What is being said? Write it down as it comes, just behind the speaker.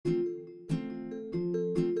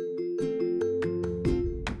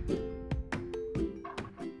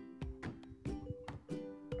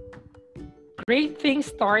Great things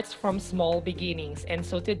starts from small beginnings. And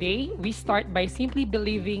so today, we start by simply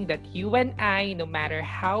believing that you and I, no matter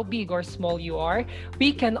how big or small you are,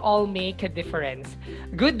 we can all make a difference.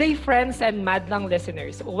 Good day, friends and Madlang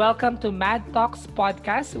listeners. Welcome to Mad Talks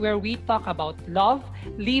podcast, where we talk about love,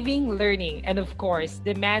 living, learning, and of course,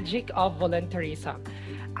 the magic of volunteerism.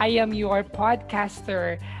 I am your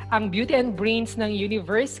podcaster, ang beauty and brains ng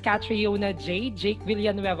universe, Catriona J. Jake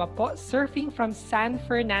Villanueva po, surfing from San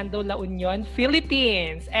Fernando, La Union,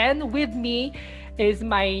 Philippines. And with me is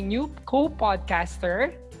my new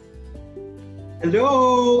co-podcaster.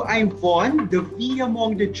 Hello, I'm Vaughn, the V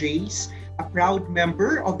among the J's, a proud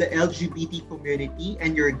member of the LGBT community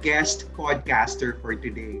and your guest podcaster for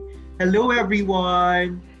today. Hello,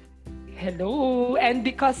 everyone. Hello! And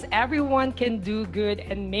because everyone can do good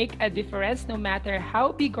and make a difference no matter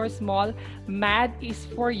how big or small, MAD is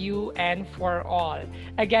for you and for all.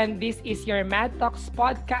 Again, this is your Mad Talks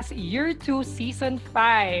Podcast Year 2 Season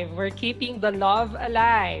 5. We're keeping the love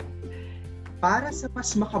alive. Para sa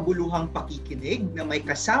mas makabuluhang pakikinig na may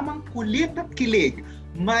kasamang kulit at kilig,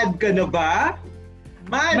 mad ka na ba?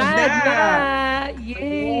 Mad na!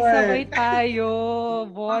 Yay! Sabay tayo!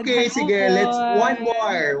 Bon, Okay, hello, sige, let's Bon. one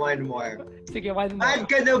more. Sige, one more. Mad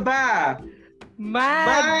ka na ba?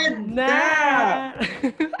 Mad na!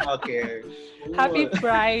 Okay. Happy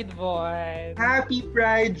Pride, Bon. Happy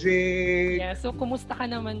Pride, Jake! Yeah, so kumusta ka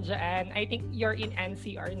naman dyan? I think you're in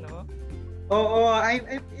NCR, no? Oo, I'm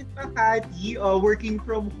in Makati, working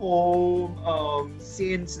from home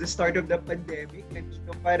since the start of the pandemic.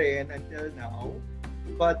 Nandito pa rin until now.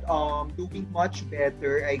 But doing much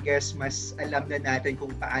better. I guess mas alam na natin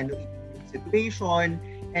kung paano yung situation.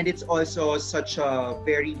 And it's also such a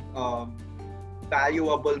very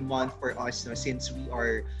valuable month for us, no, since we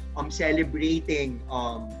are celebrating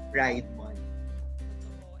Pride Month.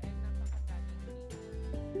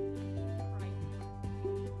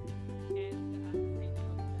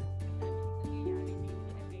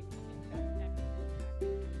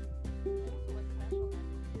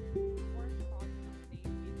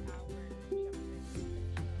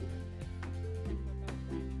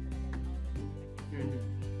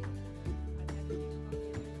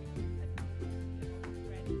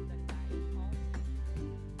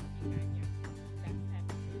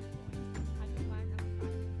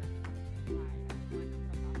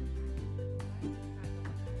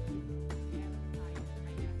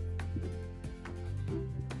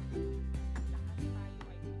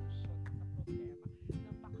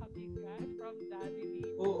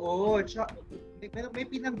 Oo, tsaka may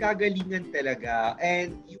pinanggagalingan talaga,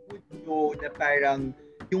 and you would know na parang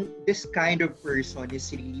this kind of person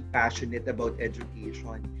is really passionate about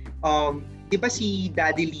education. Di ba si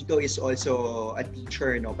Daddy Lito is also a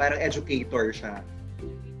teacher, no? Parang educator siya.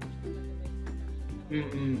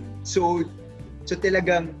 So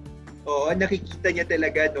talagang nakikita niya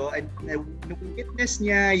talaga, no, and witness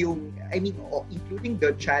niya yung, including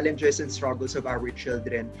the challenges and struggles of our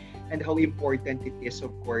children, and how important it is,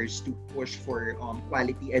 of course, to push for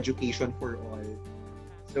quality education for all.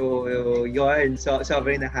 So yun,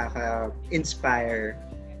 sobrang nakaka-inspire.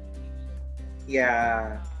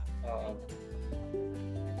 Yeah.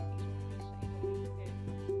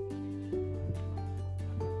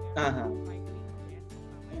 Yeah.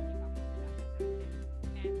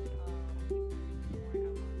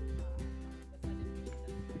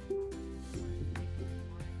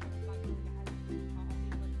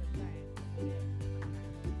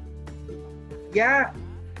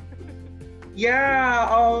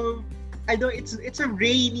 I know it's a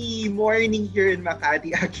rainy morning here in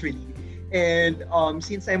Makati actually. And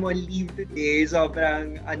since I'm on leave today,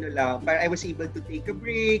 sobrang parang I was able to take a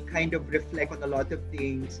break, kind of reflect on a lot of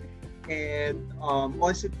things, and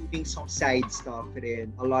also doing some side stuff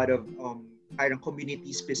rin. A lot of parang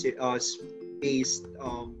community specific based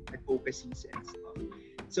advocacies and stuff.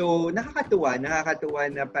 So nakakatuwa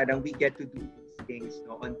na parang we get to do things,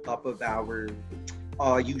 no, on top of our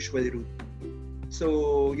usual routine.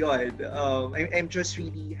 So yun, I'm just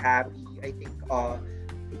really happy. I think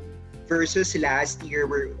versus last year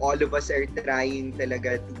where all of us are trying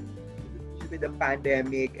talaga to deal with the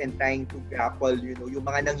pandemic and trying to grapple, yung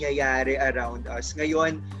mga nangyayari around us.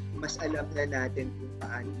 Ngayon, mas alam na natin kung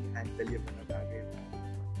paano i-handle yung mga bagay.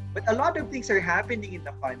 But a lot of things are happening in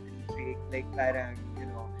the country, Jake. Like parang,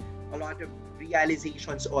 a lot of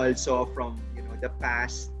realizations also from, the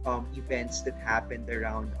past events that happened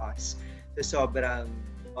around us. So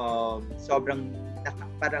sobrang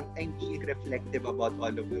parang I'm being reflective about all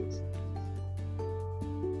of those.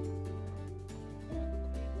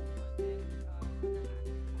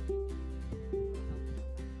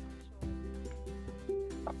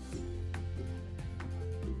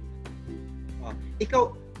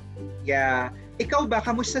 ikaw, yeah. Ikaw ba,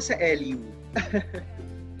 kamusta sa LU?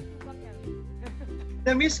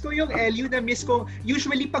 Na-miss ko yung LU, na-miss ko.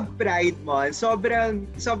 Usually pag Pride Month,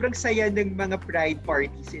 sobrang saya ng mga Pride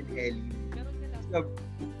parties in LU. So,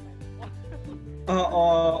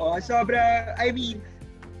 oo, sobra, I mean,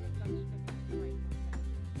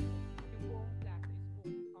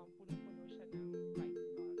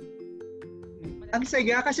 ang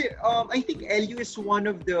saya kasi I think LU is one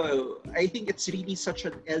of the, I think it's really such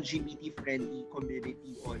an LGBT friendly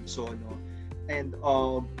community also, no? And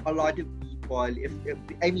a lot of people, if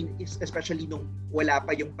I mean, especially nung wala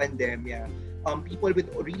pa yung pandemya, people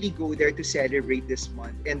would really go there to celebrate this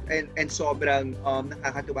month, and sobrang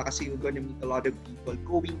nakakatuwa kasi you're gonna meet a lot of people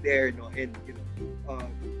going there, no? And you know,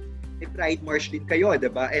 Pride March din kayo,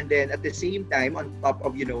 diba? And then at the same time, on top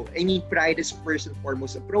of, you know, I mean, Pride is first and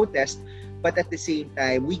foremost a protest, but at the same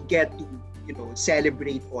time, we get to, you know,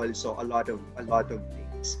 celebrate also a lot of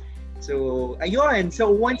things. So, ayun. So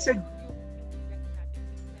once again,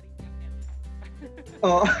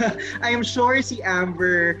 oh, I'm sure si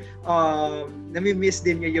Amber, nami-miss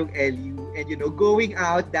din niya yung LU, and you know, going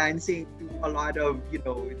out dancing to a lot of, you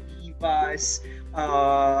know, divas,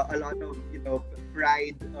 a lot of, you know,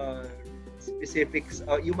 Pride specifics,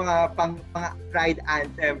 yung mga Pride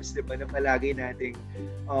anthems, diba, na palagi nating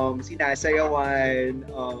sinasayawan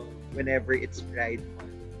whenever it's Pride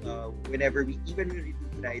month, whenever we do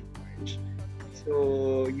Pride March.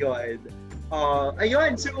 So, yun.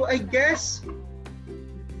 Ayun, so I guess,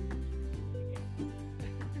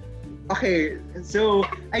 okay, so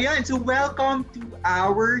ayun, so welcome to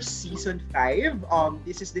our season 5.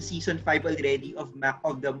 This is the season 5 already of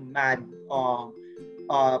the MAD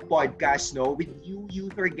podcast, no, with new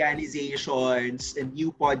youth organizations and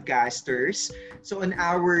new podcasters. So on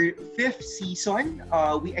our 5th season,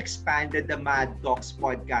 we expanded the Mad Talks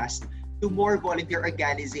podcast to more volunteer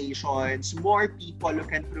organizations, more people who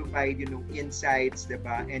can provide, you know, insights,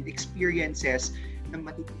 diba, and experiences na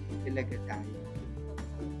matutunan talaga tayo.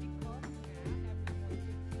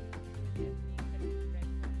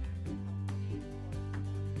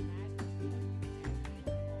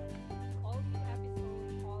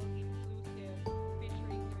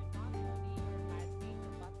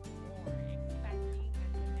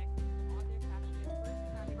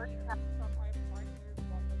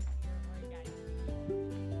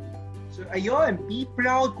 So ayun, be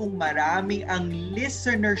proud kung marami ang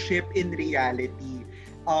listenership in reality.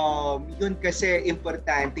 Yun kasi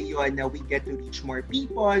importante yun na we get to reach more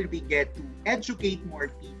people, we get to educate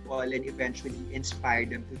more people, and eventually inspire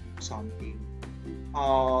them to do something.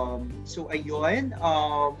 So ayun,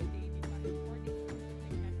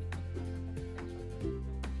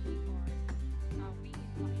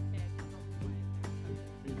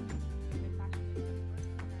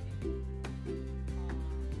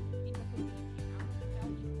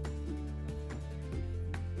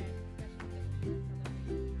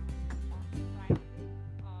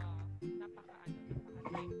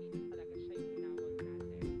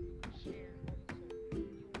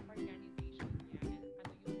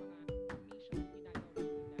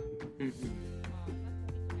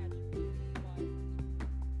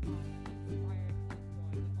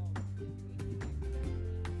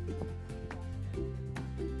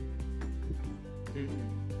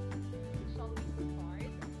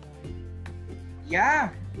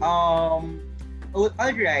 yeah.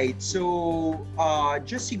 Alright. So,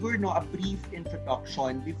 just siguro, no, a brief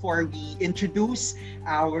introduction before we introduce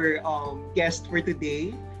our guest for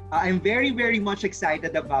today. I'm very, very much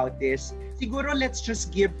excited about this. Siguro, let's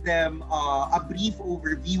just give them a brief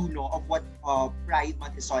overview, no, of what Pride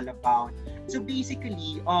Month is all about. So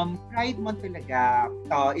basically, Pride Month talaga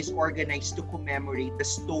is organized to commemorate the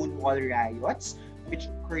Stonewall riots,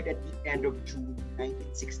 which occurred at the end of June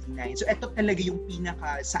 1969. So ito talaga yung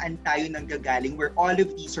pinaka saan tayo nanggagaling, where all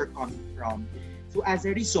of these are coming from. So as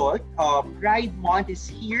a result, Pride Month is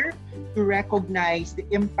here to recognize the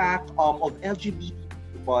impact of LGBT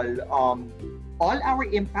people, all our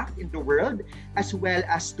impact in the world, as well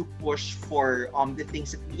as to push for the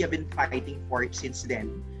things that we have been fighting for since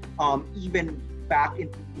then. Even back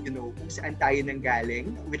into, you know, kung saan tayo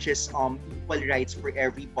nanggaling, which is equal rights for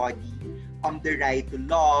everybody, the right to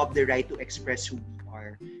love, the right to express who we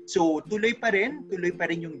are. So tuloy pa rin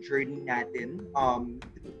yung journey natin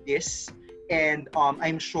to this, and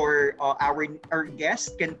I'm sure our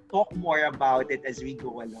guest can talk more about it as we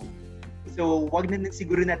go along. So wag na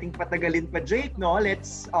siguro nating patagalin pa, Jake, no?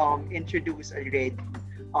 Let's introduce already.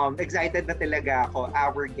 Excited na talaga ako,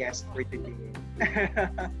 our guest for today.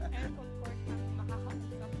 And of course, ang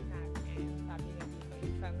makakausap natin, sabi na dito,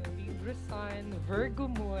 isang Sun, Virgo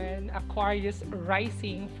Moon, Aquarius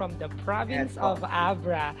Rising from the province Eto. of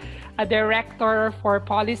Abra, a director for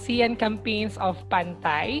policy and campaigns of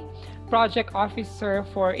Pantay, project officer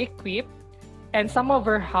for Equip, and some of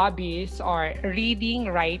her hobbies are reading,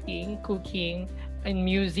 writing, cooking, and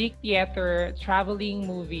music, theater, traveling,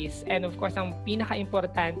 movies. And of course, ang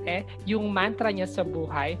pinaka-importante, yung mantra niya sa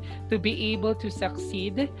buhay, to be able to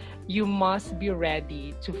succeed, you must be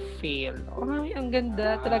ready to fail. Ay, ang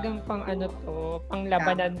ganda. Talagang pang ano to, pang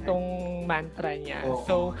labanan tong mantra niya. Oo.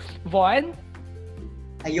 So, Von?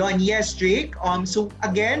 Ayun, yes, Drake. So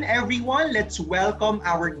again, everyone, let's welcome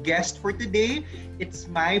our guest for today. It's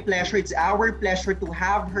my pleasure. It's our pleasure to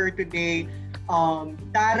have her today.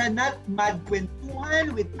 Tara na't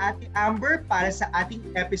magkwentuhan with Ate Amber para sa ating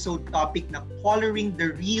episode topic na Coloring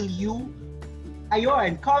the Real You.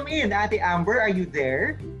 Ayun, come in, Ate Amber. Are you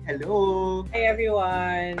there? Hello. Hi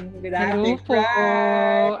everyone. Good Hello afternoon. po.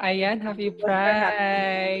 Ayan, happy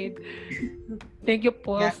Pride. Thank you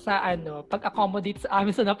po Yeah. sa pag-accommodate sa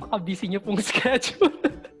amin sa napaka-busy niyo pong schedule.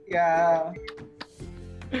 Yeah.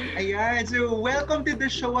 Ayan, so welcome to the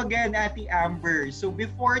show again, Ate Amber. So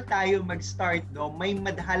before tayo mag-start, may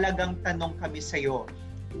madhalagang tanong kami sa'yo.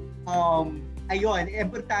 Ayun,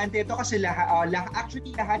 importante ito kasi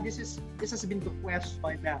actually lahat, this has been the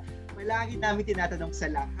question na palagi namin tinatanong sa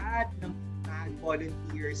lahat ng MAD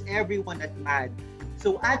volunteers, everyone at MAD.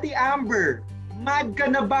 So Ate Amber, MAD ka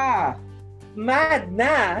na ba? Mad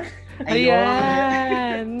na!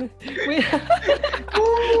 Ayan!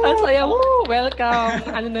 Ang saya. Woo! Welcome!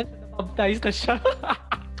 Baptized na siya.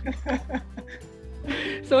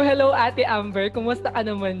 So, hello Ate Amber. Kumusta ka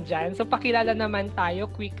naman dyan? So, pakilala naman tayo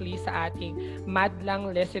quickly sa ating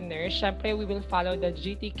Madlang listeners. Siyempre, we will follow the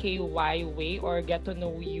GTKY way or get to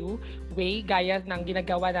know you way gaya ng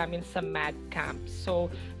ginagawa namin sa Mad Camp.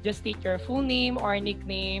 So, just state your full name or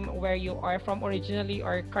nickname, where you are from originally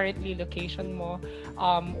or currently location mo.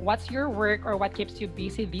 What's your work or what keeps you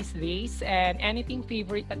busy these days, and anything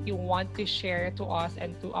favorite that you want to share to us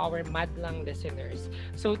and to our Madlang listeners.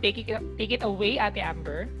 So take it away, Ate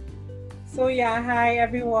Amber. So yeah, hi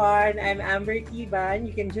everyone. I'm Amber Kiban.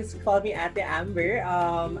 You can just call me Ate Amber.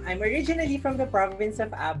 I'm originally from the province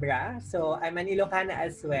of Abra. So I'm an Ilocana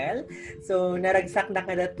as well. So naragsak na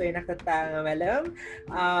kadatoy nakatanga malam.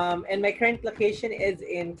 And my current location is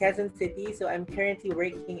in Quezon City. So I'm currently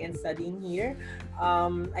working and studying here.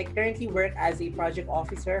 I currently work as a project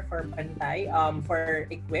officer for Pantay, for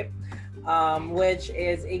Equip. Which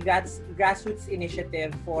is a grassroots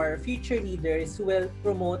initiative for future leaders who will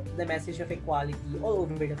promote the message of equality all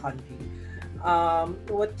over the country.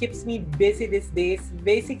 What keeps me busy these days,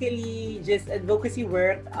 basically just advocacy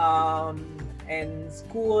work and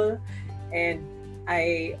school, and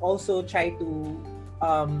I also try to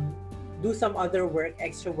do some other work,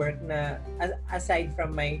 extra work na aside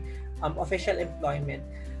from my official employment.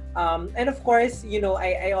 And of course,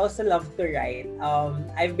 I also love to write.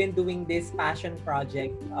 I've been doing this passion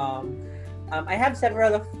project. I have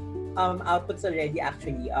several outputs already,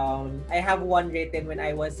 actually. I have one written when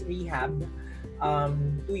I was rehabbed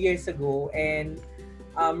 2 years ago. And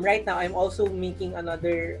right now, I'm also making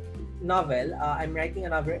another novel. I'm writing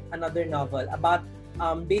another novel about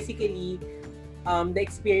basically the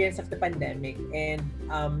experience of the pandemic and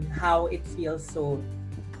how it feels so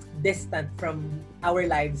distant from our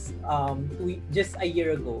lives just a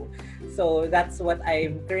year ago. So that's what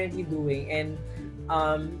I'm currently doing. And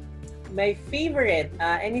my favorite,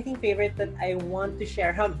 anything favorite that I want to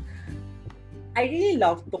share, I really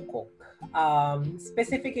love to cook.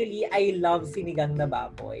 Specifically, I love sinigang na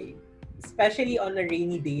baboy. Especially on a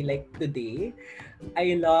rainy day like today,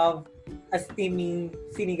 I love a steaming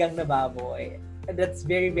sinigang na baboy. That's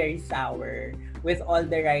very, very sour with all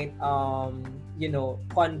the right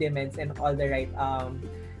condiments and all the right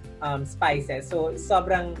spices. So,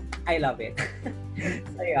 sobrang I love it.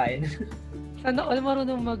 So, yun. Sana all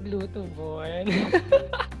marunong magluto, Bon.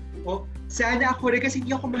 Sana ako rin kasi hindi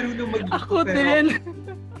ako marunong magluto. Ako din.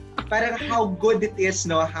 Parang how good it is,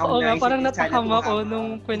 no? How Oo nice nga, parang it is. napakama ko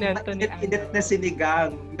nung kwento ni Init na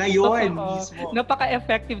sinigang. Ngayon, mismo.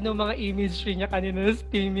 Napaka-effective ng mga imagery niya kanina sa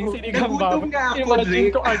steaming sinigang Nagutom baboy. nga ako, Imagine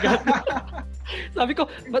Drake. ko agad. Sabi ko,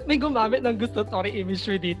 ba't may gumamit ng gusto story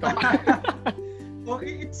imagery dito?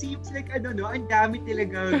 It seems like ang dami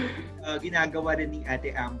talagang ginagawa rin ni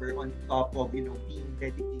Ate Amber on top of, being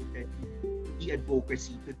dedicated to the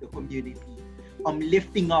advocacy to the community,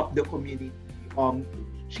 lifting up the community.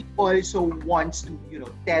 She also wants to,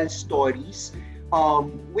 tell stories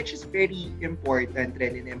which is very important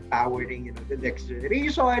rin in empowering, the next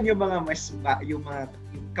generation, yung mga yung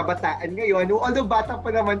kabataan ngayon. Although bata pa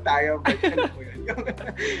naman tayo, but alam mo yun.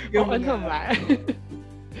 Yung naman.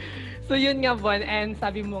 So yun nga, Von, and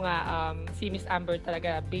sabi mo nga, si Miss Amber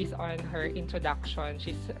talaga, based on her introduction,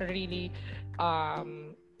 she's really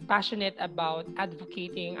passionate about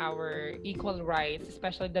advocating our equal rights,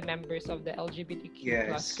 especially the members of the LGBTQ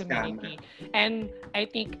plus community. Tama. And I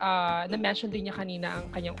think na-mention din niya kanina ang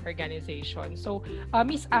kanyang organization. So,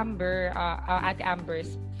 Miss Amber, Ate Amber,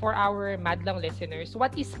 for our Madlang listeners,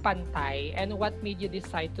 what is Pantay and what made you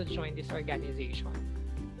decide to join this organization?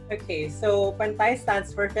 Okay, so PANTAY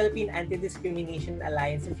stands for Philippine Anti-Discrimination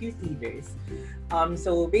Alliance of Youth Leaders.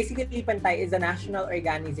 So basically, PANTAY is a national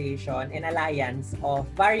organization and alliance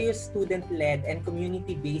of various student-led and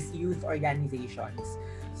community-based youth organizations.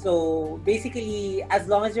 So basically,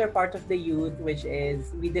 as long as you're part of the youth, which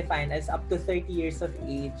is we define as up to 30 years of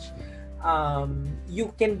age,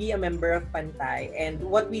 you can be a member of PANTAY. And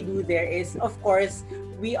what we do there is, of course,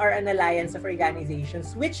 we are an alliance of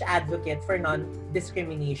organizations which advocate for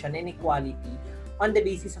non-discrimination and equality on the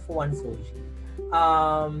basis of one SOGI.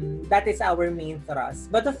 That is our main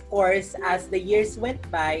thrust. But of course, as the years went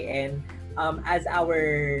by and as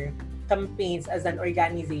our campaigns as an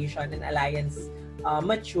organization and alliance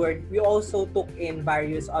matured, we also took in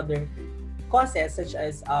various other causes such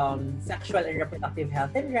as sexual and reproductive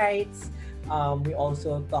health and rights. We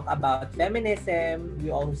also talk about feminism.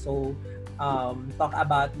 We also talk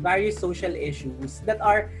about various social issues that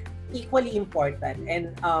are equally important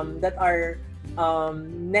and that are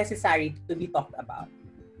necessary to be talked about.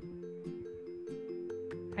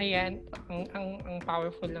 Ayan, ang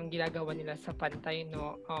powerful ng ginagawa nila sa PANTAY,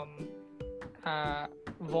 no?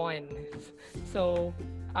 Von. So,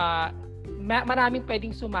 maraming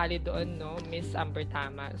pwedeng sumali doon, no, Miss Amber,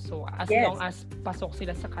 tama? So, as long as pasok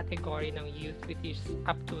sila sa category ng youth, which is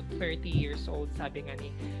up to 30 years old, sabi nga ni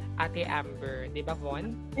Ate Amber. Di ba,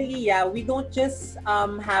 Von? Yeah, we don't just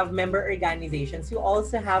have member organizations. We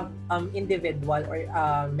also have individual or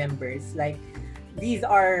members. Like, these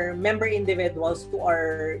are member individuals who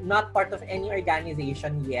are not part of any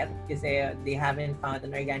organization yet because they haven't found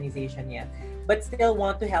an organization yet, but still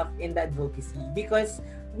want to help in the advocacy, because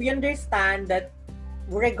we understand that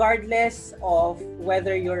regardless of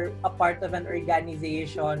whether you're a part of an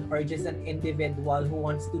organization or just an individual who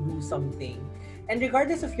wants to do something, and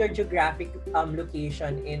regardless of your geographic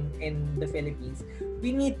location in the Philippines,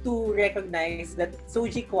 we need to recognize that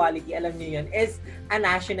SOGI equality, alam niyo yun, is a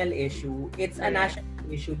national issue. It's a national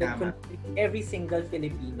issue that conflicts every single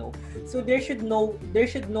Filipino. So there should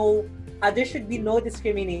be no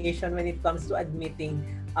discrimination when it comes to admitting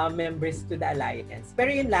members to the alliance. Pero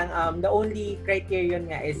yun lang, the only criterion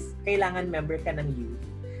nga is kailangan member ka ng youth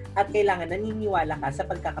at kailangan naniniwala ka sa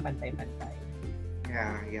pagkakapantay-pantay.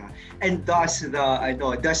 Yeah. And thus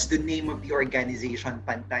the name of the organization,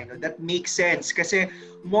 Pantay, no? That makes sense kasi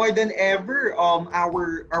more than ever,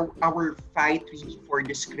 our fight really for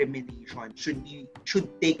discrimination should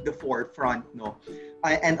take the forefront, no?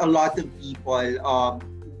 And a lot of people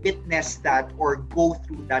witness that or go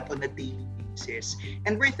through that on a daily basis.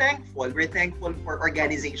 And we're thankful for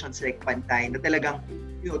organizations like Pantay na talagang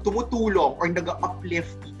tumutulong or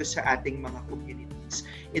nag-uplift dito sa ating mga communities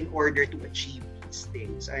in order to achieve these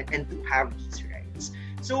things and to have these rights.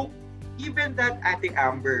 So, given that, Ate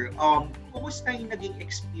Amber, kumusta yung naging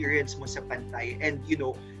experience mo sa Pantay? And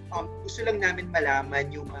gusto lang namin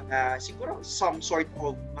malaman yung mga, siguro, some sort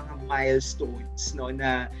of mga milestones, no,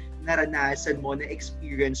 na naranasan mo, na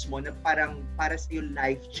experience mo, na parang para sa iyo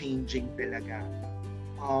life-changing talaga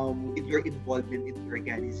with your involvement in the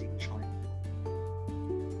organization.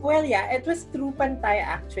 Well, yeah, it was through Pantay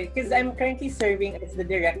actually, because I'm currently serving as the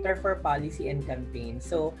Director for Policy and Campaign.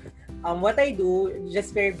 So, what I do,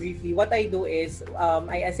 just very briefly, is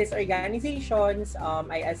I assist organizations,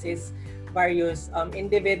 I assist various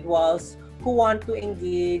individuals who want to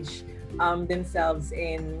engage themselves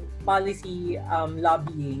in policy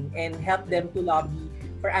lobbying and help them to lobby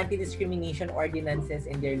for anti-discrimination ordinances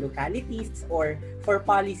in their localities or for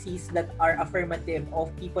policies that are affirmative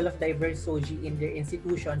of people of diverse SOGI in their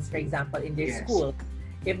institutions, for example, in their school.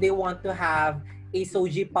 If they want to have a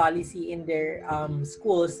SOGI policy in their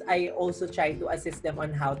schools, I also try to assist them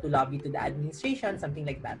on how to lobby to the administration, something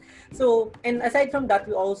like that. So, and aside from that,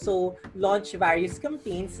 we also launch various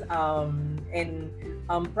campaigns and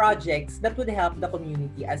projects that would help the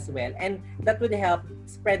community as well, and that would help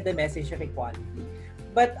spread the message of equality.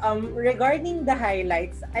 But regarding the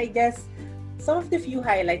highlights, I guess some of the few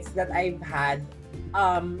highlights that I've had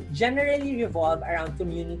generally revolve around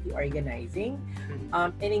community organizing,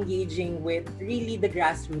 and engaging with really the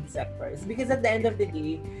grassroots sectors. Because at the end of the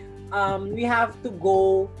day, we have to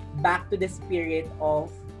go back to the spirit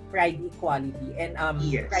of pride equality and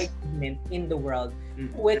Yes. pride movement in the world,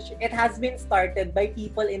 Mhm. which it has been started by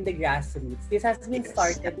people in the grassroots. This has been Yes.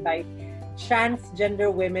 started by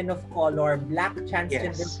transgender women of color, black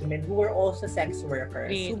transgender Yes. women who were also sex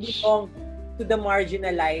workers, who Preach. belong to the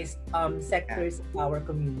marginalized sectors of our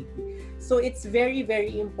community. So it's very,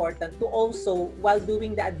 very important to also, while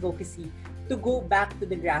doing the advocacy, to go back to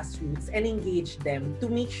the grassroots and engage them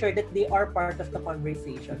to make sure that they are part of the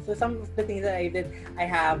conversation. So some of the things that I did, I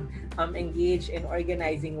have engaged in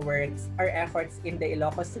organizing works or efforts in the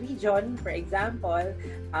Ilocos region, for example.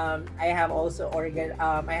 I have also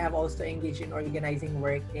engaged in organizing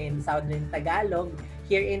work in Southern Tagalog.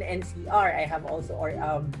 Here in NCR, I have also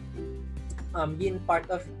been part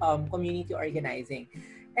of community organizing.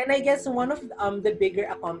 And I guess one of the bigger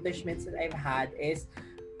accomplishments that I've had is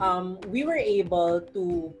we were able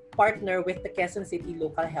to partner with the Quezon City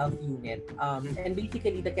Local Health Unit and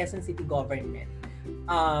basically the Quezon City government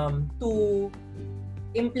to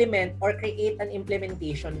implement or create an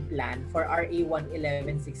implementation plan for RA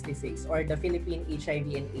 11166 or the Philippine HIV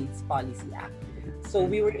and AIDS Policy Act. So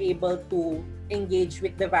we were able to engage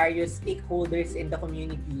with the various stakeholders in the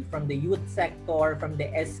community, from the youth sector, from the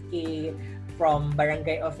SK, from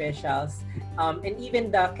barangay officials, and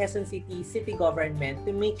even the Quezon City government,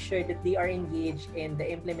 to make sure that they are engaged in the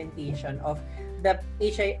implementation of the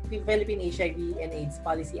Philippine HIV and AIDS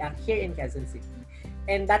Policy Act here in Quezon City.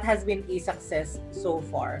 And that has been a success so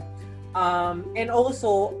far. And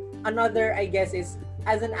also, another, I guess, is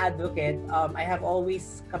as an advocate, I have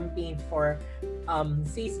always campaigned for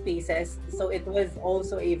safe spaces. So it was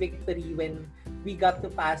also a victory when we got to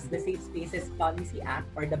pass the Safe Spaces Policy Act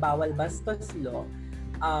or the Bawal Bastos Law.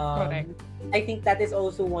 Correct. I think that is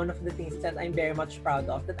also one of the things that I'm very much proud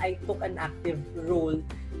of, that I took an active role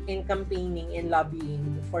in campaigning and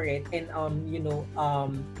lobbying for it, and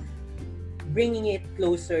bringing it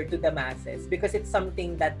closer to the masses, because it's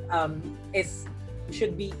something that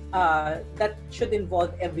that should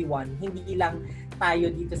involve everyone, hindi lang tayo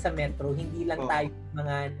dito sa metro, hindi lang tayo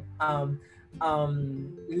mga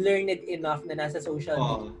learned enough na nasa social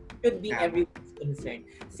media. Should be everyone's concern.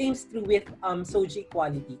 Same true with SOGI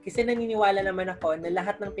equality. Kasi naniniwala naman ako na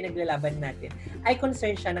lahat ng pinaglalaban natin ay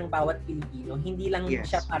concern siya ng bawat Pilipino. Hindi lang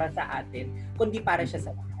siya para sa atin, kundi para siya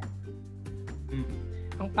sa lahat.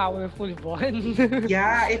 Ang powerful one.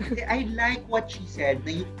 Yeah, I like what she said,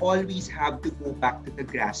 na you always have to go back to the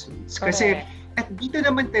grassroots. Kasi at dito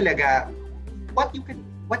naman talaga, what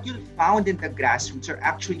you'll found in the grassroots are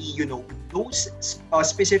actually, those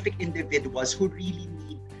specific individuals who really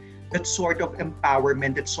need that sort of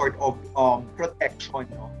empowerment, that sort of protection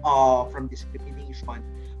from discrimination,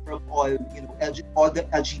 from all the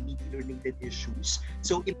LGBT related issues.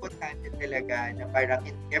 So importante talaga na parang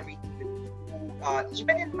in everything that we do,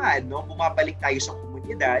 even in man, bumabalik tayo sa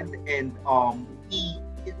komunidad, and we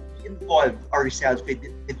involve ourselves with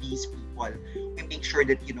these people. We make sure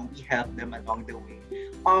that we help them along the way.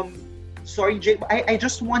 Sorry, Jay, I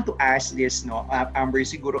just want to ask this, Amber,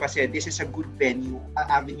 siguro kasi this is a good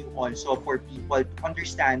avenue also for people to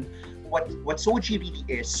understand what SOGI really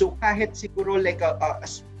is. So kahit siguro like a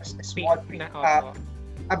small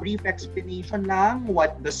a brief explanation lang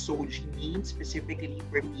what the SOGI means specifically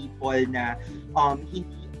for people na hindi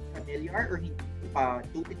familiar or hindi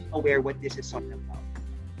totally aware what this is all about.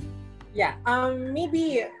 Yeah,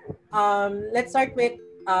 maybe let's start with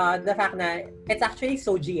the fact na it's actually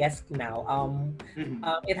SOGI-esque now.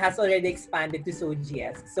 It has already expanded to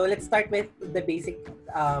SOGI-esque. So let's start with the basic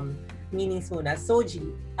meanings muna.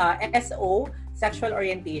 SOGI, S-O, sexual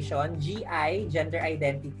orientation, G-I, gender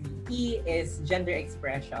identity, E is gender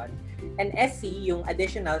expression, and S-C, yung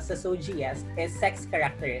additional sa SOGI-esque, is sex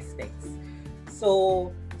characteristics.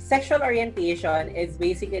 So sexual orientation is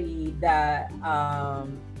basically the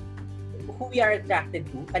who we are attracted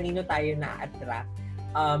to, kanino tayo na-attract.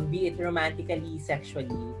 Be it romantically,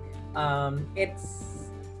 sexually, it's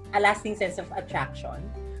a lasting sense of attraction.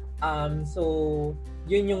 So,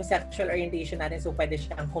 yun yung sexual orientation natin. So, pwede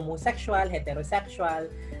siyang homosexual, heterosexual,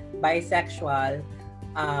 bisexual.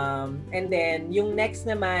 And then, yung next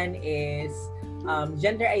naman is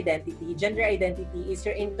gender identity. Gender identity is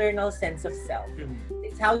your internal sense of self.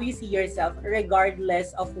 It's how you see yourself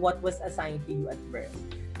regardless of what was assigned to you at birth.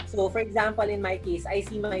 So, for example, in my case, I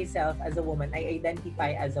see myself as a woman. I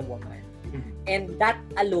identify as a woman. And that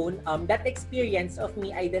alone, that experience of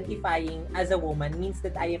me identifying as a woman means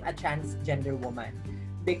that I am a transgender woman.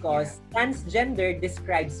 because transgender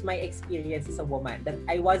describes my experience as a woman. That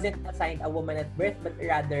I wasn't assigned a woman at birth, but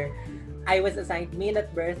rather I was assigned male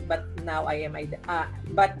at birth, but now I am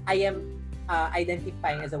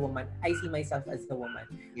identifying as a woman. I see myself as a woman.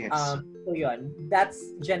 Yes. So yun, that's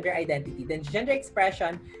gender identity. Then gender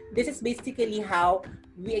expression, this is basically how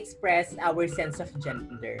we express our sense of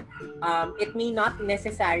gender. It may not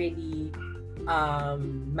necessarily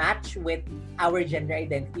match with our gender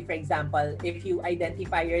identity. For example, if you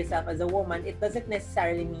identify yourself as a woman, it doesn't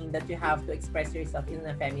necessarily mean that you have to express yourself in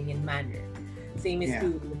a feminine manner. Same is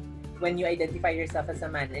true when you identify yourself as a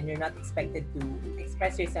man and you're not expected to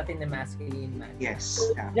express yourself in a masculine manner. Yes.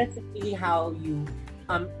 So that's really how you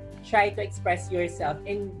try to express yourself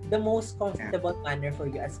in the most comfortable manner for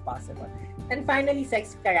you as possible. And finally,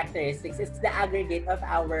 sex characteristics is the aggregate of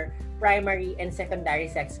our primary and secondary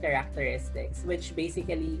sex characteristics, which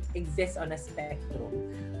basically exists on a spectrum.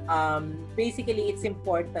 Basically, it's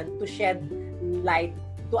important to shed light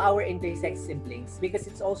to our intersex siblings because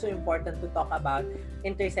it's also important to talk about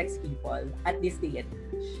intersex people at this day and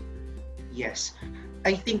age. Yes.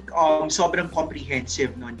 I think sobrang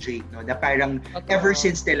comprehensive no, Jake, no? Na parang ever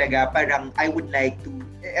since talaga, parang I would like to,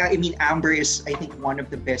 I mean, Amber is, I think, one of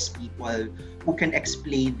the best people who can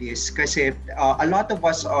explain this kasi a lot of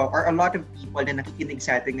us, or a lot of people na nakikinig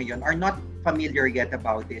sa atin ngayon are not familiar yet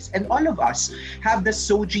about this. And all of us have the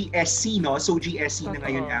SOGI SC, no? SOGI SC na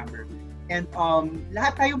ngayon, Amber. And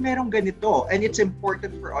lahat tayo merong ganito. And it's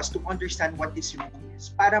important for us to understand what this really is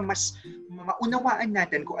para mas maunawaan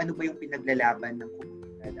natin kung ano ba yung pinaglalaban ng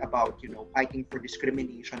komunidad about, you know, fighting for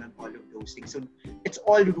discrimination and all of those things. So it's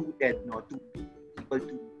all rooted, no, to be able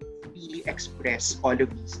to really express all of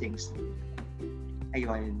these things.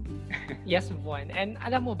 Ayun. Yes, Von. And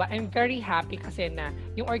alam mo ba, I'm very happy kasi na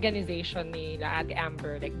yung organization ni Ate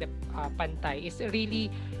Amber, like the Pantay, is really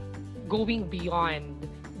going beyond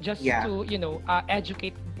just to, you know,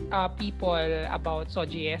 educate people about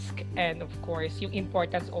SOGIESC and of course, yung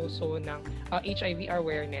importance also ng HIV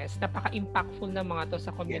awareness. Napaka-impactful na mga to sa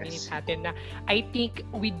community natin na I think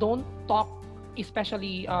we don't talk,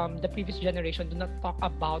 especially the previous generation, do not talk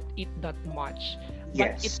about it that much.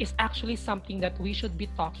 But it is actually something that we should be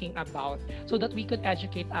talking about so that we could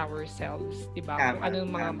educate ourselves, diba? Kung ano yung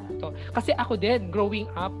mga to. Kasi ako din, growing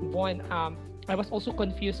up, Von, I was also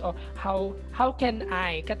confused of how can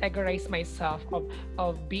I categorize myself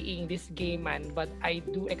of being this gay man, but I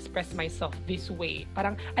do express myself this way.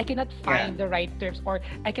 Parang I cannot find the right terms or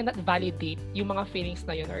I cannot validate yung mga feelings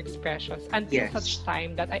na yun or expressions until such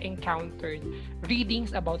time that I encountered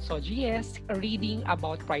readings about SOGIESC, reading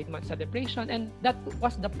about Pride Month celebration, and that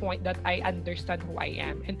was the point that I understand who I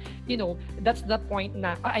am. And you know, that's the point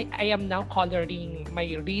na I am now coloring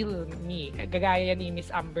my real me. Gagaya ni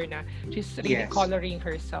Miss Amber na she's really coloring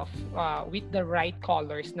herself with the right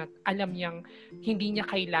colors na alam niyang hindi niya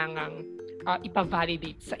kailangang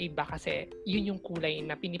ipa-validate sa iba kasi yun yung kulay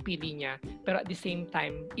na pinipili niya, pero at the same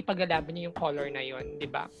time ipaglaban niya yung color na yun, di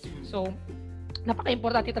ba? So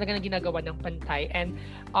napaka-importante talaga ng ginagawa ng Pantay. And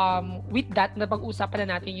with that, napag-usapan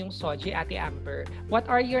na natin yung SOGI, Ate Amber. What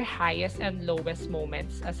are your highest and lowest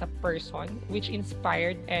moments as a person which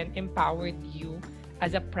inspired and empowered you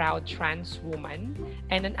as a proud trans woman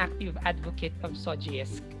and an active advocate of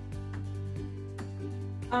SOGIESC?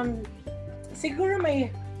 Siguro may,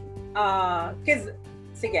 because,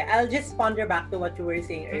 sige, I'll just ponder back to what you were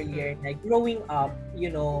saying earlier. Like, growing up, you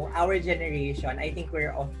know, our generation, I think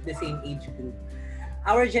we're of the same age group.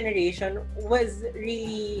 Our generation was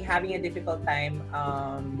really having a difficult time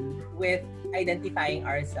with identifying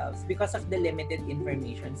ourselves because of the limited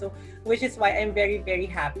information. So, which is why I'm very, very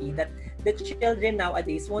happy that the children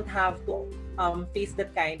nowadays won't have to face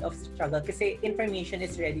that kind of struggle kasi information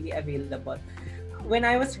is readily available. When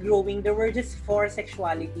I was growing, there were just 4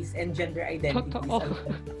 sexualities and gender identities.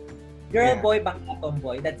 Girl, boy, bakla,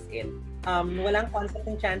 tomboy. That's it. Walang concept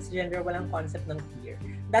ng transgender, walang concept ng queer.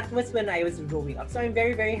 That was when I was growing up. So I'm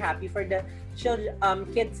very, very happy for the children,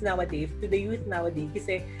 kids nowadays, to the youth nowadays,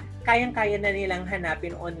 kasi kayang-kaya na nilang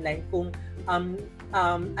hanapin online kung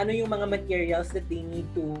ano yung mga materials that they need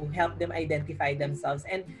to help them identify themselves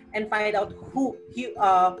and find out who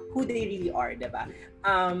they really are, diba?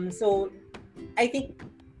 So I think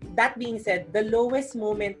that being said, the lowest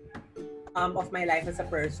moment of my life as a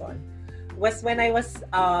person was when I was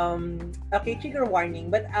okay, trigger warning,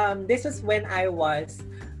 but this was when I was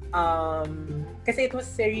kasi it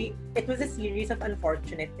was a series of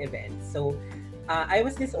unfortunate events. So I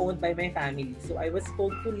was disowned by my family, so I was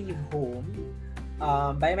told to leave home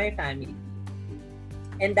by my family,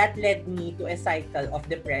 and that led me to a cycle of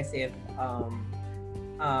depressive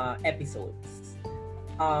episodes.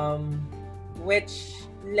 which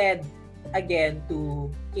led again to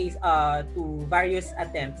various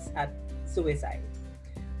attempts at suicide.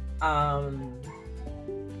 Um,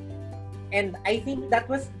 and I think that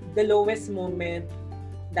was the lowest moment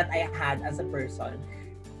that I had as a person.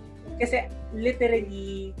 Kasi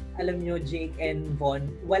literally, alam nyo, Jake and Von,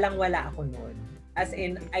 walang-wala ako noon. As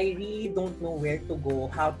in, I really don't know where to go,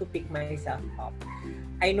 how to pick myself up.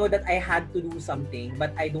 I know that I had to do something,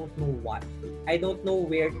 but I don't know what. I don't know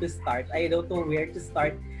where to start. I don't know where to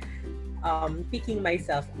start picking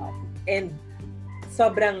myself up. And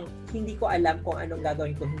sobrang hindi ko alam kung anong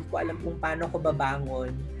gagawin ko. Hindi ko alam kung paano ko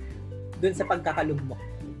babangon dun sa pagkakalugmok.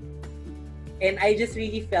 And I just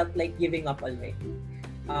really felt like giving up already.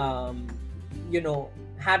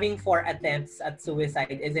 Having 4 attempts at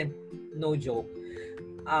suicide isn't no joke.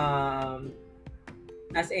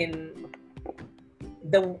 As in,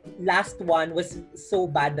 the last one was so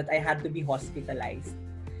bad that I had to be hospitalized.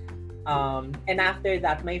 And after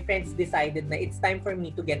that, my friends decided that it's time for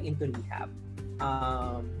me to get into rehab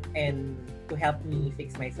and to help me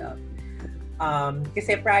fix myself.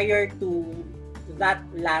 Kasi prior to that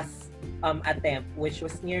last attempt, which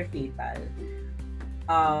was near fatal,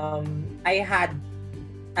 I had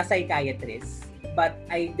a psychiatrist, but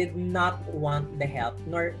I did not want the help,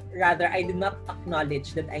 nor rather, I did not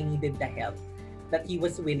acknowledge that I needed the help that he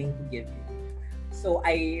was willing to give me. So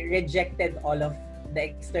I rejected all of the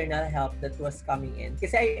external help that was coming in.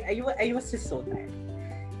 Kasi I was just so tired.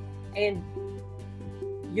 And,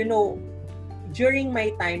 during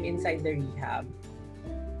my time inside the rehab,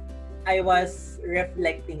 I was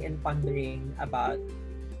reflecting and pondering about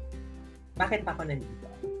bakit pa ako nandito?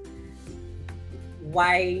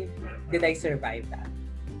 Why did I survive that?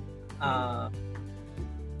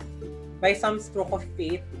 By some stroke of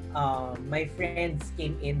fate, my friends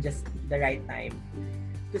came in just the right time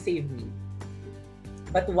to save me.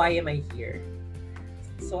 But why am I here?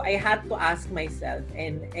 So I had to ask myself,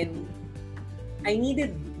 and I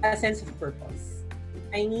needed a sense of purpose.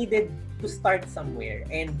 I needed to start somewhere.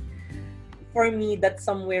 And for me, that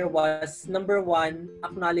somewhere was, number one,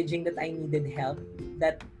 acknowledging that I needed help,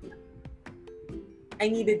 that I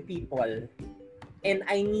needed people, and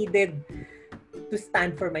I needed to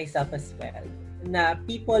stand for myself as well. Na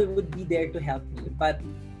people would be there to help me, but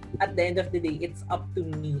at the end of the day, it's up to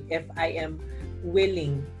me if I am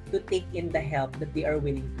willing to take in the help that they are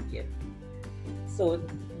willing to give. So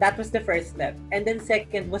that was the first step. And then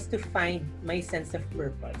second was to find my sense of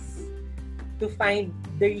purpose. To find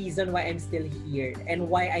the reason why I'm still here and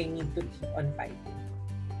why I need to keep on fighting.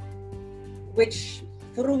 Which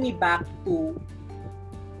threw me back to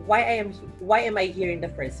why am I here in the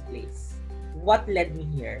first place? What led me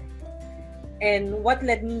here? And what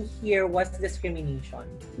led me here was discrimination.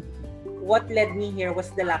 What led me here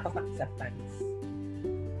was the lack of acceptance.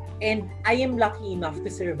 And I am lucky enough to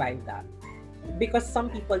survive that because some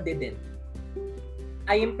people didn't.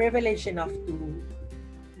 I am privileged enough to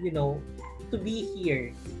be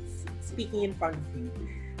here speaking in front of you.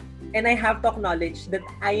 And I have to acknowledge that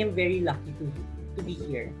I am very lucky to be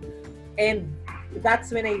here. And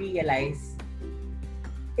that's when I realized,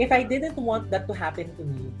 if I didn't want that to happen to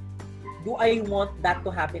me, do I want that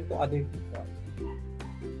to happen to other people?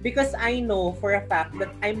 Because I know for a fact that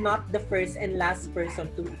I'm not the first and last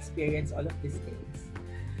person to experience all of these things.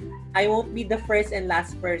 I won't be the first and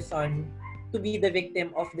last person to be the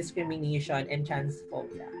victim of discrimination and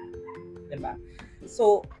transphobia. Diba?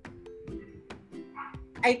 So,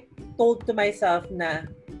 I told to myself na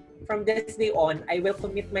from this day on, I will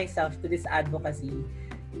commit myself to this advocacy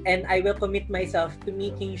and I will commit myself to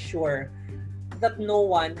making sure that no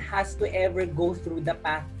one has to ever go through the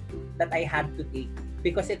path that I had to take,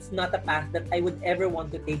 because it's not a path that I would ever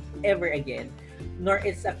want to take ever again, nor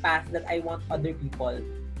it's a path that I want other people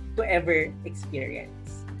to ever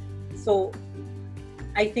experience. So,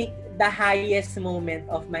 I think the highest moment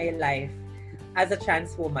of my life as a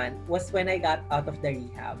trans woman was when I got out of the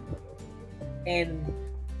rehab. And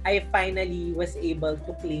I finally was able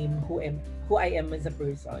to claim who I am as a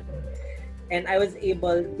person. And I was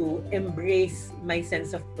able to embrace my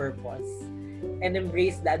sense of purpose and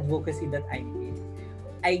embrace the advocacy that I'm in.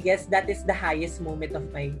 I guess that is the highest moment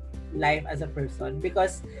of my life as a person,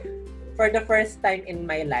 because for the first time in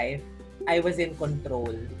my life, I was in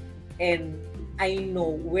control and I know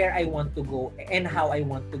where I want to go and how I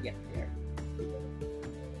want to get there.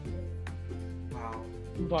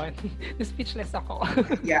 Bon, speechless ako.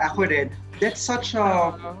 Yeah, ako rin. That's such a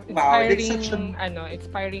wow. That's such a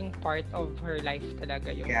inspiring part of her life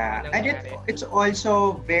talaga yung and it's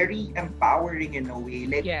also very empowering in a way.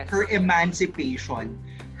 Like her emancipation,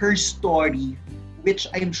 her story which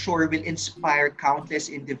I'm sure will inspire countless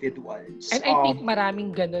individuals. And I think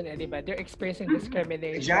maraming ganun di ba? They're experiencing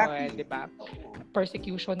discrimination, Exactly. di ba? Oo.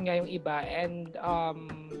 Persecution nga yung iba, and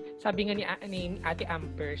sabi nga ni Ate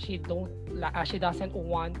Amber, she doesn't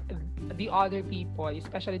want the other people,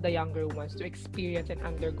 especially the younger ones, to experience and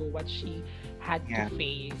undergo what she had to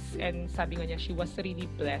face. And sabi nga niya, she was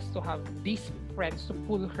really blessed to have these friends to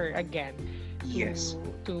pull her again Yes.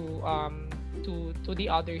 to the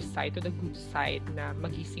other side, to the good side, na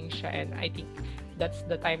magising siya. And I think that's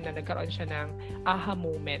the time na nagkaroon siya ng aha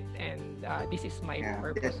moment, and this is my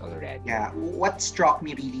purpose already. Yeah, what struck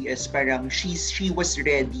me really is parang she was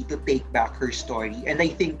ready to take back her story, and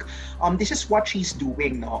I think this is what she's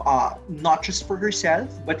doing, no, not just for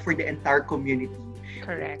herself but for the entire community.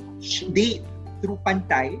 Correct. Through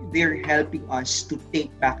Pantay, they're helping us to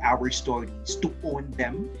take back our stories, to own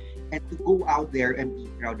them, and to go out there and be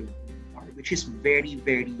proud of who we are, which is very,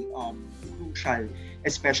 very crucial,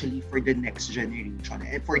 especially for the next generation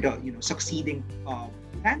and for the succeeding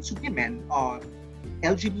trans women,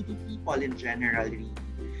 LGBT people in general, really,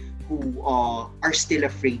 who are still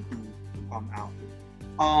afraid to come out.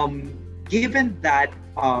 Given that,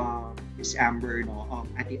 Miss Amber,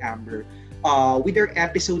 Ate Amber, with our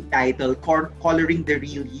episode title, Coloring the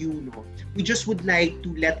Real You, we just would like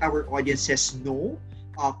to let our audiences know,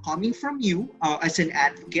 coming from you as an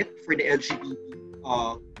advocate for the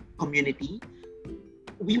LGBT community,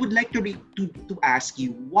 we would like to ask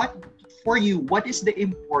you, what is the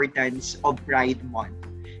importance of Pride Month,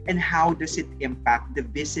 and how does it impact the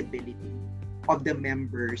visibility of the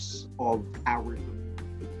members of our community?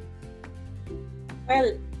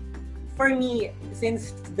 Well, for me,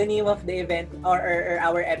 since the name of the event or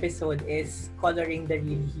our episode is Coloring the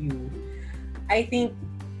Real You, I think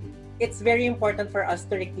it's very important for us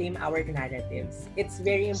to reclaim our narratives. It's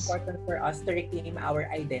very important for us to reclaim our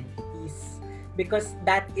identities, because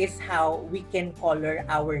that is how we can color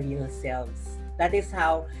our real selves. That is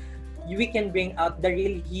how we can bring out the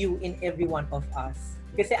real you in every one of us.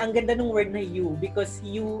 Kasi ang ganda ng word na you, because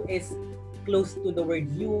you is close to the word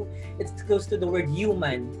you, it's close to the word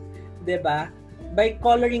human. Diba? By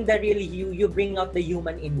coloring the real you, you bring out the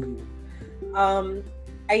human in you.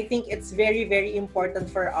 I think it's very, very important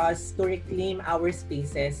for us to reclaim our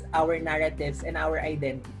spaces, our narratives, and our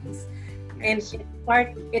identities. And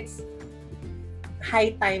it's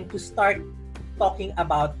high time to start talking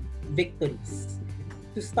about victories,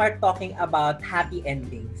 to start talking about happy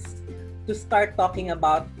endings, to start talking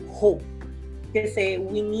about hope. Kasi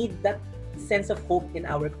we need that sense of hope in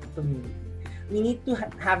our community. We need to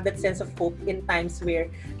have that sense of hope in times where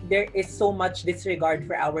there is so much disregard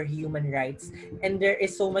for our human rights, and there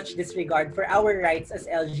is so much disregard for our rights as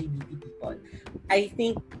LGBT people. I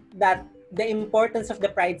think that the importance of the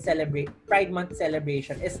Pride Month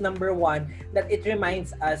celebration is, number one, that it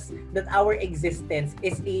reminds us that our existence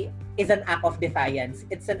is an act of defiance.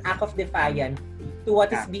 It's an act of defiance to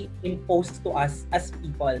what is being imposed to us as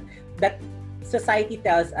people. That society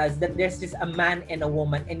tells us that there's just a man and a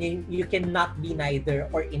woman, and you cannot be neither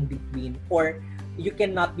or in between, or you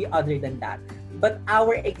cannot be other than that. But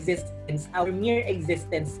our existence, our mere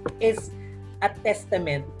existence, is a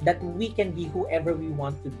testament that we can be whoever we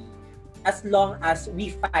want to be, as long as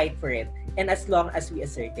we fight for it and as long as we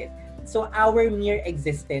assert it. So our mere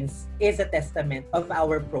existence is a testament of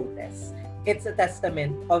our protest. It's a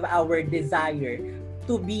testament of our desire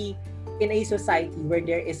to be in a society where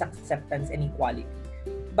there is acceptance and equality.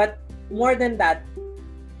 But more than that,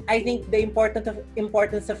 I think the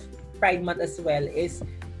importance of Pride Month as well is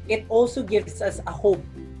it also gives us a hope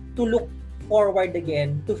to look forward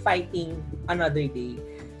again to fighting another day.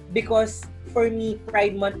 Because for me,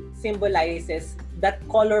 Pride Month symbolizes that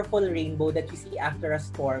colorful rainbow that you see after a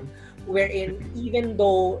storm, wherein even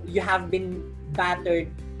though you have been battered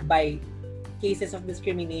by cases of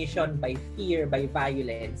discrimination, by fear, by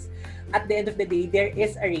violence, at the end of the day, there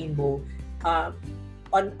is a rainbow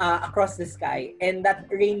across the sky, and that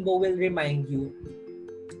rainbow will remind you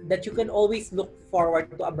that you can always look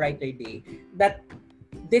forward to a brighter day. That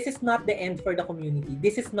this is not the end for the community.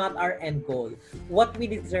 This is not our end goal. What we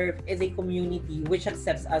deserve is a community which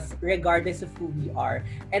accepts us regardless of who we are,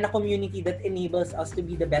 and a community that enables us to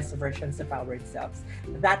be the best versions of ourselves.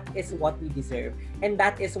 That is what we deserve, and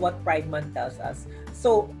that is what Pride Month tells us.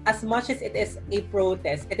 So, as much as it is a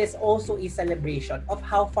protest, it is also a celebration of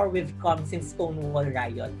how far we've come since Stonewall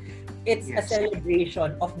Riot. It's a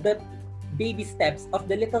celebration of the baby steps, of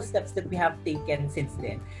the little steps that we have taken since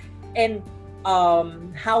then. And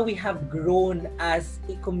how we have grown as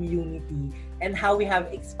a community, and how we have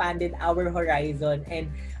expanded our horizon, and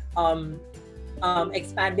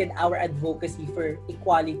expanded our advocacy for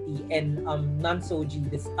equality and non-SOGI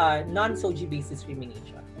based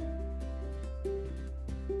discrimination.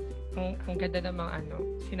 Ang ganda namang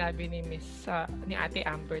sinabi ni ni Ate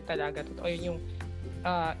Amber talaga. Totoo yun yung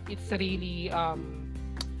it's really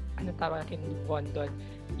ano tawagin doon,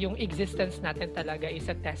 yung existence natin talaga is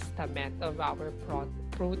a testament of our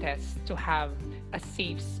protest to have a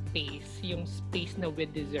safe space, yung space na we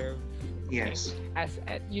deserve. Yes. As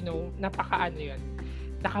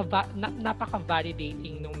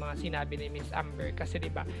napaka-validating nung mga sinabi ni Miss Amber kasi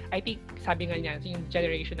 'di ba? I think sabi nga niya yung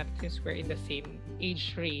generation natin, since we're in the same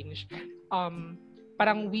age range,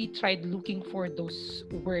 parang we tried looking for those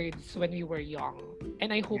words when we were young.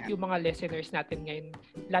 And I hope yung mga listeners natin ngayon,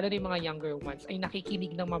 lalo na yung mga younger ones, ay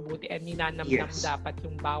nakikinig ng mabuti and ninanamnam dapat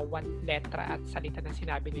yung bawat letra at salita na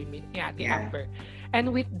sinabi ni Ate Amber.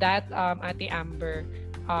 And with that, Ate Amber,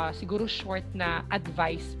 siguro short na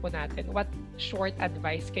advice po natin. What short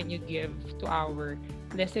advice can you give to our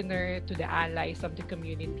listener, to the allies of the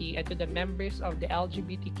community, and to the members of the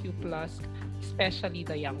LGBTQ+, especially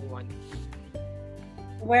the young ones?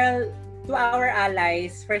 Well, to our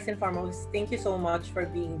allies, first and foremost, thank you so much for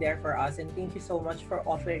being there for us, and thank you so much for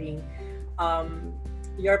offering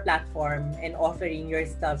your platform and offering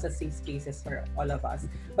yourselves as safe spaces for all of us.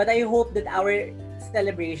 But I hope that our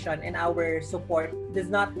celebration and our support does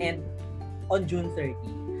not end on June 30.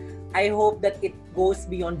 I hope that it goes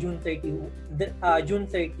beyond June 30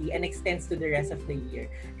 and extends to the rest of the year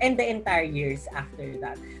and the entire years after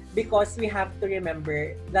that. Because we have to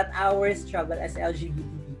remember that our struggle as LGBT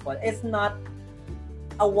people is not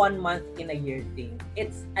a 1 month in a year thing.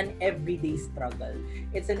 It's an everyday struggle.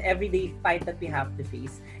 It's an everyday fight that we have to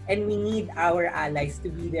face. And we need our allies to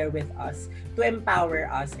be there with us, to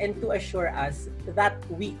empower us, and to assure us that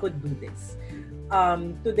we could do this.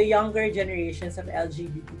 To the younger generations of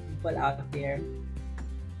LGBT people out there,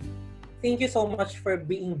 thank you so much for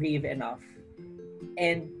being brave enough.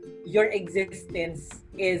 And your existence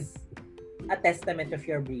is a testament of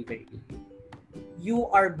your bravery. You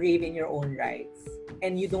are brave in your own rights.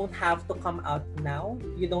 And you don't have to come out now.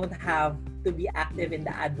 You don't have to be active in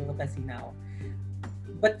the advocacy now.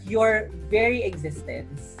 But your very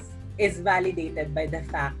existence is validated by the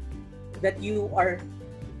fact that you are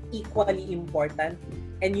equally important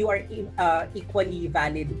and you are equally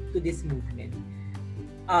valid to this movement.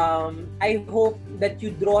 I hope that you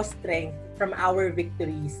draw strength from our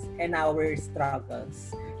victories and our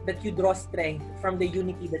struggles. That you draw strength from the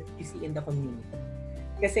unity that you see in the community.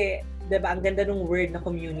 Kasi, diba, ang ganda ng word na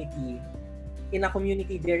community. In a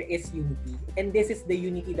community, there is unity. And this is the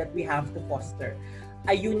unity that we have to foster.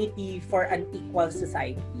 A unity for an equal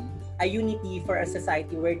society. A unity for a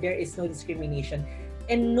society where there is no discrimination.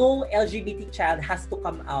 And no LGBT child has to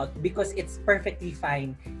come out because it's perfectly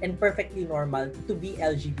fine and perfectly normal to be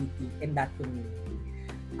LGBT in that community.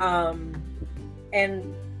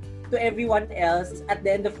 And to everyone else, at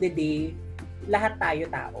the end of the day, lahat tayo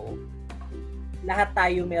tao. Lahat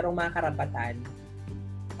tayo merong mga karapatan.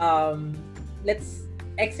 Let's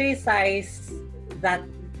exercise that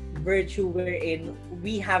virtue wherein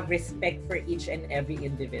we have respect for each and every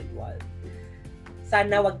individual.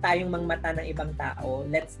 Sana wag tayong mangmata ng ibang tao.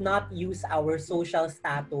 Let's not use our social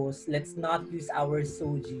status. Let's not use our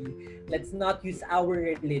SOGI. Let's not use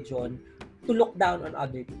our religion to look down on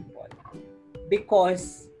other people.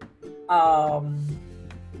 Because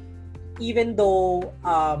even though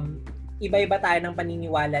iba-iba tayo ng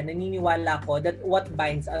paniniwala, naniniwala ko that what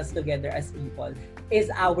binds us together as people is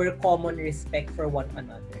our common respect for one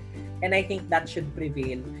another. And I think that should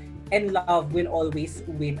prevail. And love will always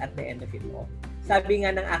win at the end of it all. Sabi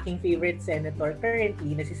nga ng aking favorite senator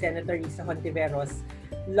currently, na si Senator Risa Hontiveros,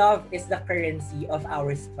 love is the currency of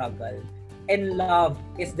our struggle. And love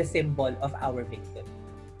is the symbol of our victory.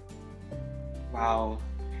 Wow.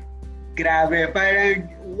 Grabe,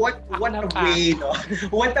 parang what a way, no?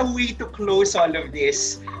 What a way to close all of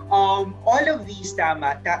this. All of these,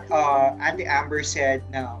 tama, Ate Amber said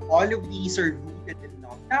na all of these are rooted in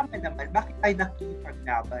love. Tama naman, bakit tayo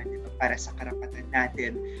nakikipaglaban, diba, para sa karapatan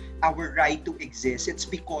natin, our right to exist? It's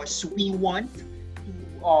because we want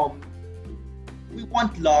love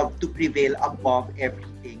to prevail above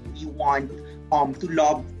everything. We want to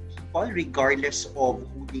love people regardless of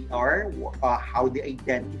who they are, how they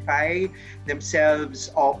identify themselves,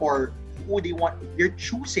 or who they're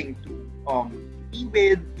choosing to be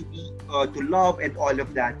with, to love, and all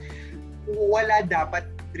of that. Wala dapat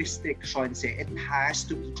restrictions eh. It has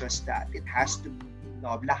to be just that. It has to be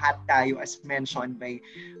love. Lahat tayo, as mentioned by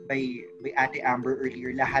Ate Amber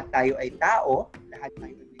earlier, lahat tayo ay tao, lahat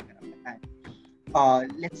tayo ay may karapatan.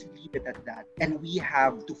 let's leave it at that. And we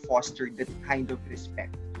have to foster that kind of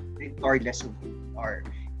respect regardless of who we are.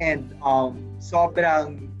 And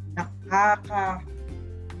sobrang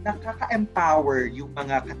nakaka-empower yung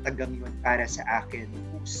mga katagang yun para sa akin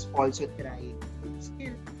who's also trying to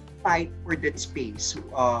still fight for that space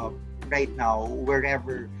right now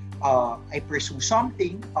wherever I pursue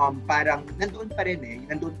something, parang nandoon pa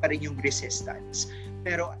rin yung resistance.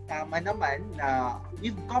 Pero tama naman na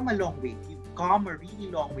we've come a long way. We've come a really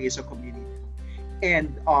long way as a community.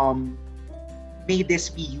 And may this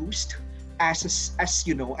be used as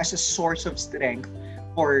a source of strength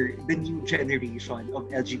for the new generation of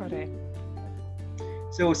LGBT. Correct.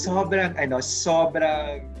 So sobrang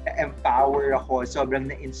empower ako,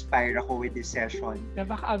 sobrang na-inspire ako with this session.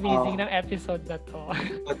 Napaka-amazing ng episode na to.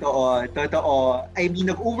 Totoo. I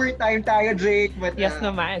mean, nag-overtime tayo, Jake, but Yes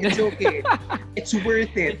naman. It's okay. It's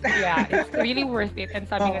worth it. Yeah, it's really worth it. And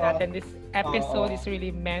sabi nga natin, this episode is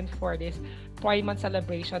really meant for this Pride-month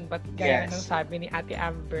celebration, but gaya ng sabi ni Ate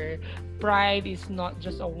Amber, Pride is not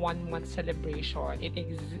just a one-month celebration. It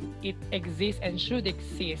exists and should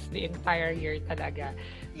exist the entire year talaga.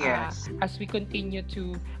 Yes. As we continue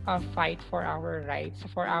to fight for our rights,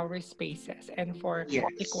 for our spaces, and for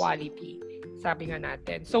equality. Sabi nga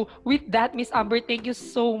natin. So, with that, Miss Amber, thank you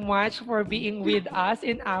so much for being with us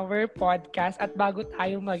in our podcast. At bago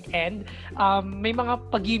tayo mag-end, may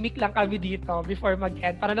mga pag-gimmick lang kami dito before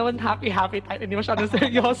mag-end. Para naman happy-happy tayo. Hindi masyadong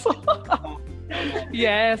seryoso.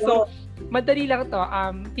 Yes. So, madali lang to.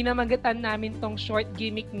 Tinamagatan namin tong short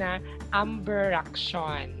gimmick na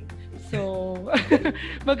Amberaction. So,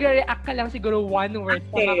 magre-react ka lang siguro one word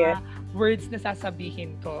sa mga words na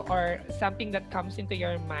sasabihin ko or something that comes into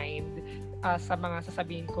your mind sa mga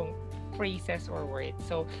sasabihin kong phrases or words.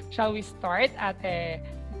 So, shall we start, Ate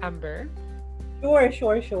Amber? Sure.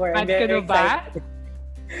 Mad ka na ba?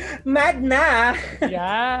 Mad na!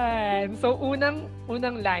 Yan. So, unang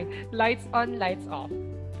line. Lights on, lights off.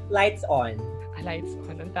 Lights on. Lights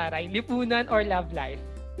on. Ang taray. Lipunan or love life?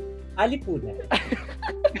 Lipunan.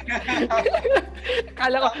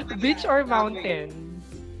 Kala ko, beach or mountain?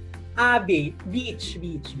 Beach.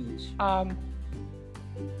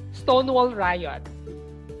 Stonewall Riot.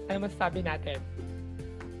 Ano masasabi natin?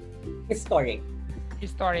 Historic.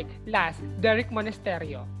 Last, Derek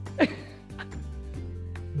Monasterio.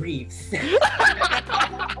 Briefs.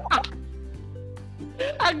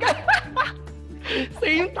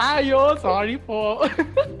 Same tayo. Sorry po.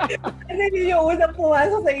 Ano yung unang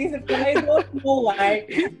pumasok sa isip ko? I don't know why.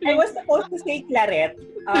 I was supposed to say claret.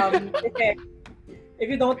 If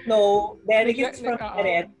you don't know, Derek is from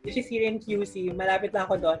Claret, which is here in QC. Malapit lang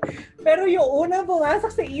ako doon. Pero yung unang pumasok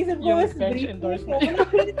sa isip ko was brief.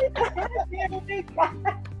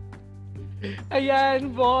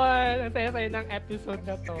 Ayan, Bon. Ang saya-saya ng episode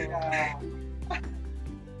na to.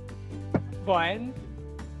 Bon?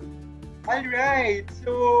 Alright,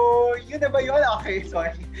 so yun na ba yun? Okay,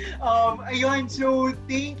 sorry. Ayun, so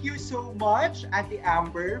thank you so much, Ate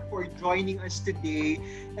Amber, for joining us today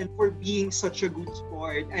and for being such a good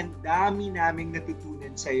sport. Ang dami naming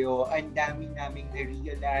natutunan sa'yo, ang dami naming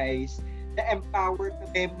na-realize, na-empower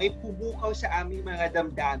kami, may pumukaw sa aming mga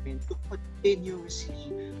damdamin to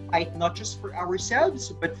continuously fight not just for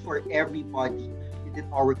ourselves, but for everybody within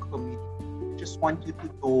our community. Just want you to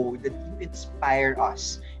know that you inspire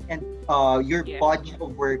us and your body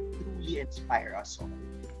of work truly inspire us all.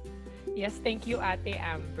 Yes, thank you, Ate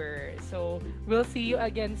Amber. So, we'll see you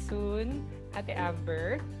again soon, Ate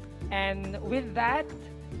Amber. And with that,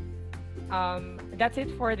 that's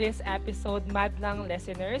it for this episode, Madlang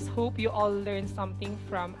listeners. Hope you all learned something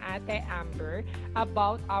from Ate Amber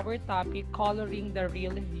about our topic, Coloring the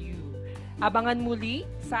Real You. Abangan muli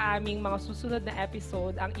sa aming mga susunod na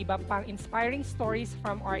episode ang iba pang inspiring stories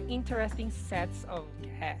from our interesting sets of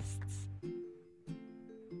guests.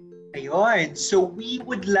 Ayun, so we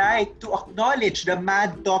would like to acknowledge the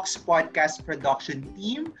Mad Talks podcast production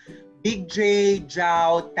team, Big J,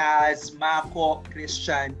 Jao, Taz, Mako,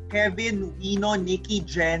 Christian, Kevin, Wino, Nikki,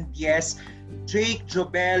 Jen, Diez, Jake,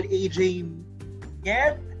 Jobel, AJ,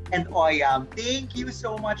 Niet, and Oyam. Thank you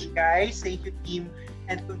so much, guys. Thank you, team.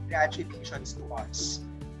 And congratulations to us.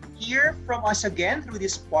 Hear from us again through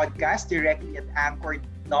this podcast directly at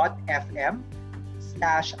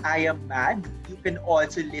anchor.fm/IamMad. You can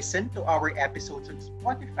also listen to our episodes on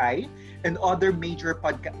Spotify and other major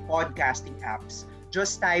podcasting apps.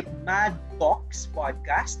 Just type Mad Talks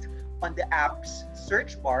Podcast on the app's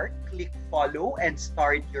search bar, click follow, and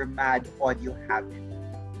start your Mad audio habit.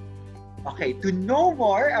 Okay, to know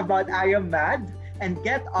more about I Am Mad, and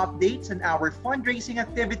get updates on our fundraising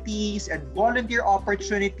activities and volunteer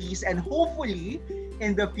opportunities, and hopefully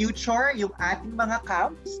in the future, yung ating mga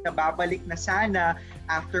camps na babalik na sana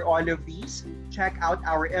after all of these. Check out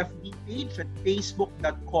our FB page at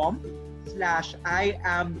facebook.com/I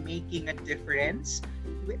am making a difference.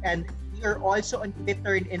 And we are also on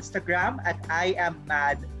Twitter and Instagram at I am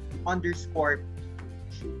mad_.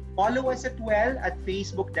 Follow us as well at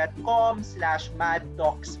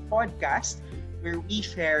facebook.com/madtalkspodcast, where we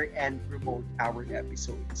share and promote our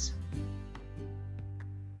episodes.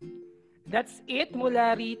 That's it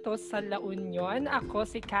mula rito sa La Union. Ako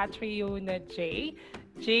si Catriona J.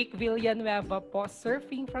 Jake Villanueva po,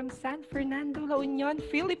 surfing from San Fernando, La Union,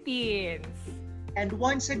 Philippines. And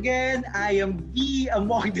once again, I am V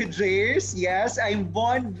among the J's. Yes, I'm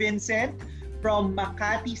Von Vincent from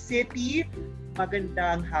Makati City.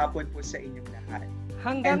 Magandang hapon po sa inyong lahat.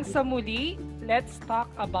 Hanggang sa muli, let's talk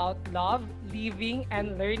about love, living,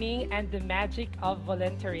 and learning, and the magic of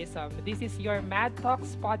volunteerism. This is your Mad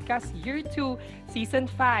Talks Podcast Year 2, Season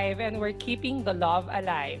 5, and we're keeping the love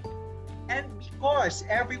alive. And because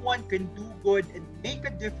everyone can do good and make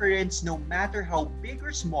a difference no matter how big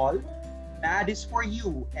or small, Mad is for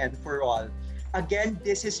you and for all. Again,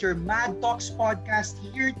 this is your Mad Talks Podcast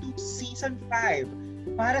Year 2, Season 5,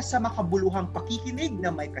 para sa makabuluhang pakikinig na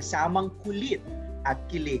may kasamang kulit at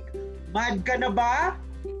kilig. Mad ka na ba?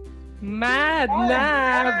 Mad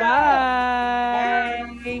na!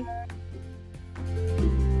 Bye!